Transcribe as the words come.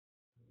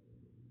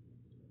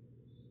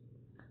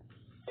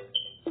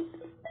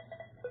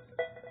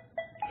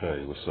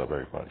Hey, what's up,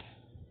 everybody?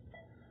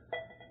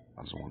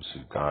 I just want to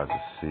see guys to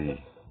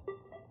see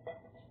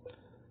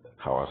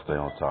how I stay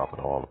on top of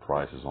all the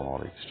prices on all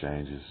the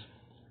exchanges.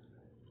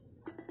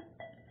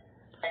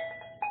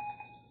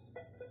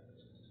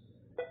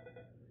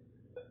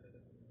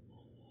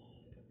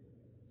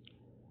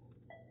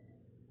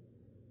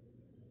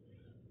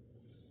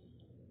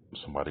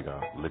 Somebody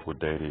got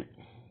liquidated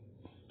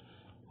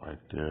right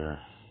there.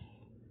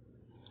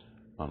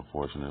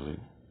 Unfortunately,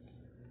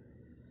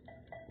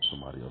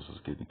 somebody else is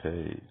getting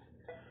paid.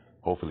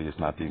 Hopefully, it's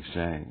not the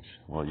exchange.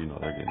 Well, they're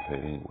getting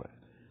paid anyway.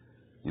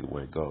 Either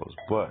way it goes.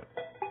 But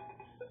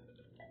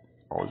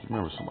always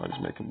remember,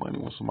 somebody's making money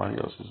when somebody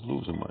else is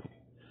losing money.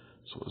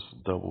 So it's a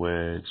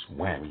double-edged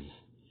whammy.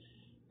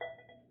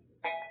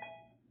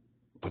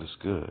 But it's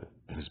good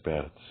and it's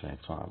bad at the same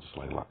time, just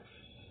like life.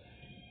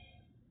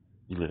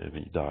 You live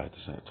and you die at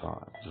the same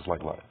time, just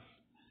like life.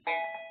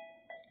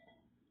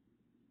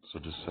 So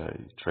just say,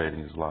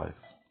 trading is life.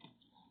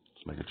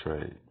 Let's make a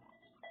trade.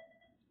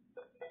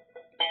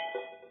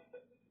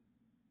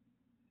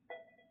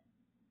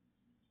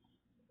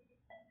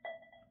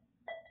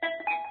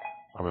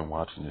 I've been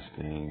watching this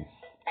thing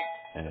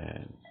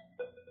and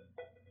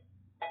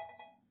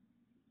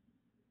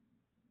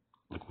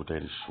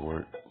liquidated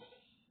short.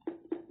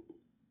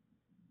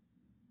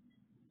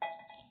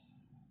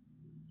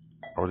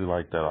 I really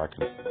like that I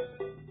can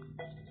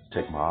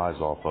take my eyes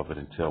off of it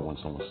and tell when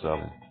someone's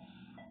selling.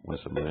 When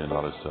it's $1 million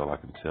sell, I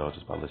can tell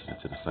just by listening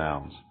to the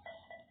sounds.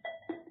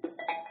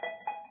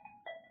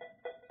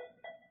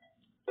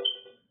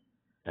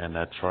 And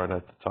that chart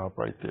at the top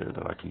right there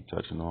that I keep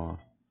touching on,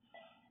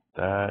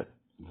 that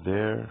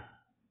there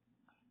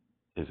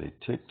is a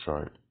tick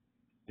chart.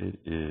 It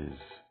is.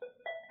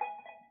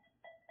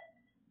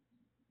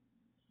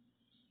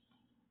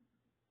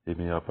 Hit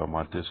me up on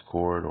my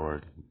Discord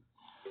or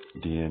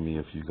DM me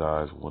if you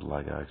guys would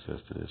like access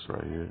to this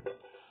right here.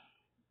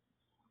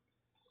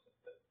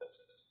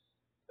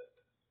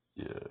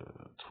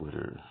 Yeah,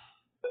 Twitter.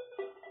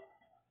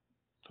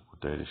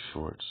 Liquidated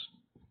shorts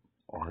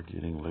are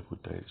getting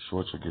liquidated.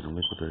 Shorts are getting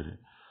liquidated.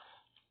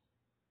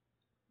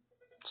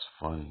 It's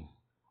funny.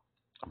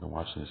 I've been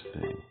watching this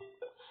thing.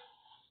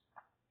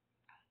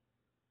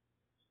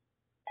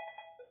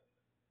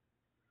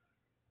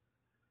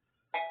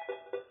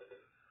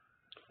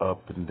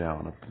 Up and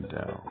down, up and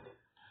down.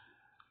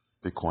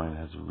 Bitcoin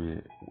has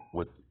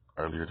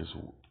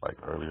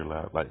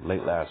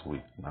late last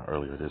week, not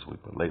earlier this week,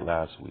 but late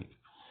last week,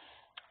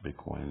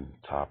 Bitcoin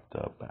topped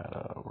up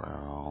at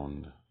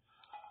around,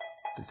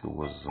 I think it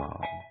was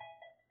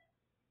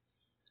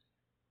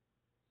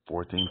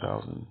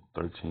 14,000,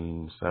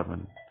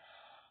 13,700.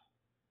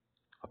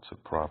 I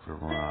took profit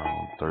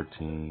around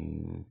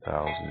 $13,800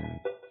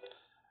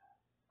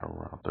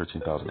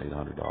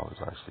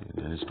 actually, and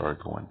then it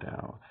started going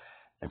down.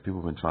 And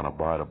people have been trying to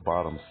buy the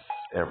bottoms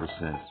ever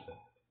since.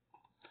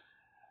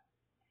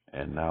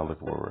 And now look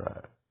where we're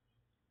at.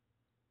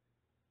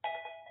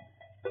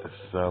 The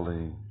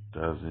selling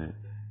doesn't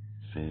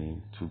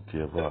seem to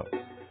give up.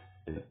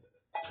 It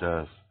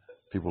just,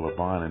 people are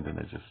buying and then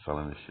they're just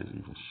selling this shit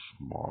even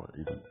smaller,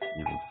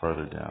 even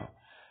further down.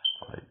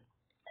 Like,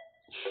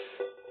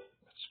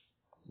 it's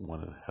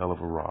one hell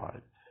of a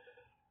ride.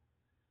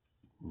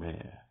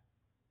 Man,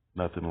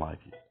 nothing like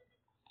it.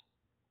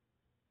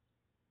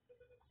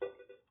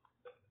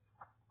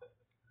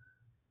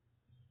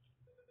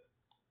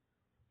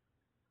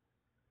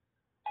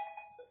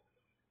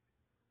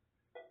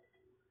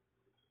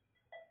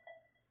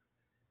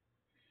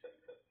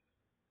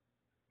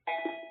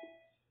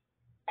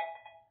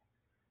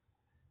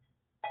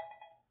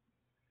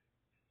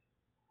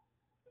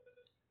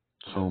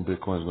 Soon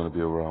Bitcoin's going to be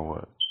around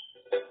what?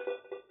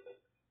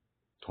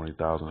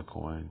 20,000 a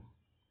coin.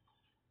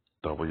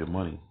 Double your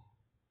money.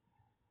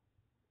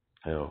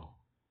 Hell.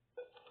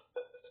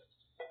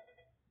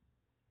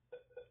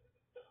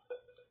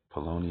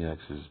 Poloniex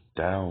is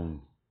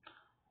down.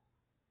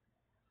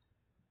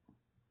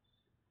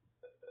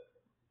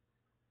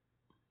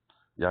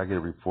 Yeah, I get a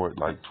report.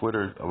 Like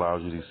Twitter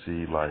allows you to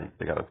see, like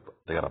they got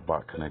a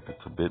bot connected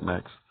to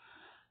BitMEX,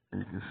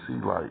 and you can see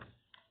like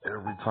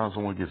every time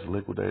someone gets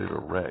liquidated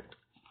or wrecked,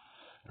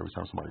 every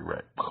time somebody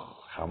wrecked,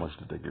 how much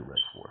did they get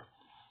wrecked for?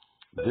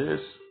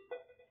 This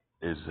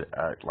is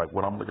like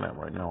what I'm looking at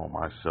right now on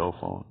my cell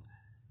phone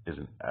is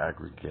an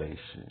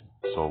aggregation.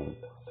 So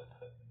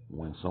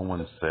when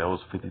someone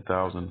sells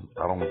 50,000,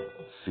 I don't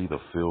see the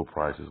fill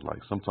prices.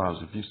 Like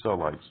sometimes if you sell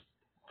like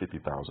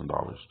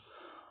 $50,000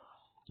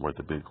 worth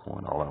of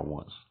Bitcoin all at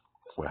once,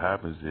 what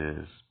happens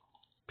is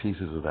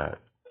pieces of that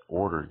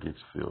order gets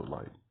filled.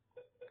 Like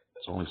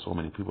it's only so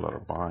many people that are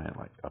buying,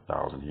 like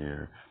 1,000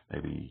 here,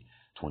 maybe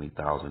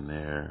 20,000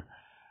 there,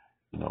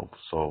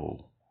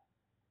 so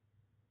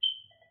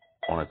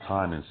on a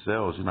time in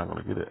sales, you're not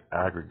going to get an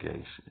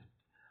aggregation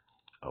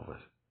of it,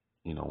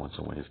 when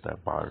someone hits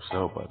that buy or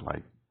sell button.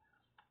 Like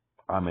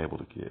I'm able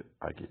to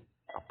I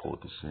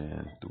pulled this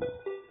in through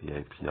the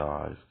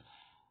APIs,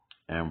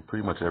 and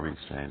pretty much every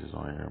exchange is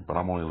on here, but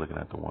I'm only looking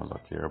at the ones I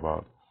care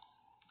about,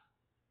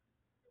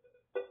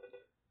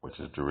 which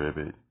is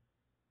Deribit,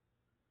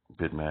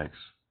 BitMEX,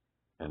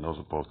 and those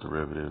are both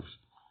derivatives.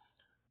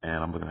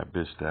 And I'm looking at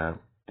Bitstamp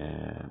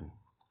and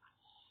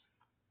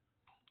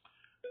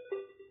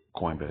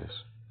Coinbase.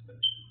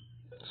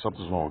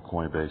 Something's wrong with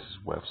Coinbase's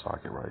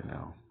WebSocket right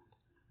now.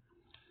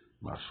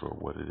 I'm not sure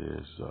what it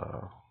is.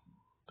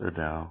 They're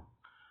down.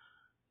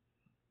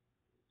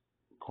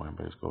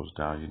 Coinbase goes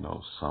down, you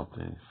know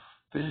something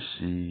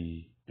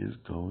fishy is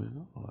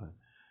going on.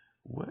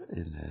 What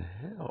in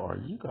the hell are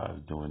you guys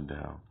doing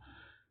down?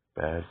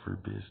 Bad for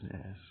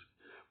business.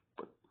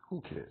 But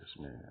who cares,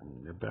 man? I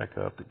mean, they're back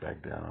up, they're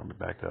back down,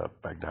 they're back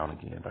up, back down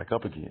again, back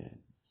up again.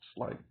 It's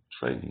like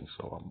trading,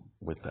 so I'm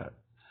with that.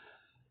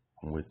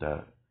 I'm with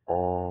that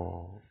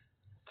all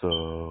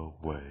the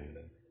way,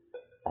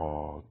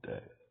 all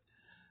day.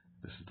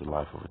 This is the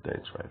life of a day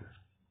trader.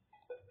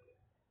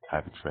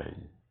 Happy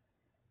trading.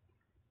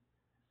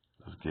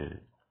 Let's get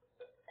it.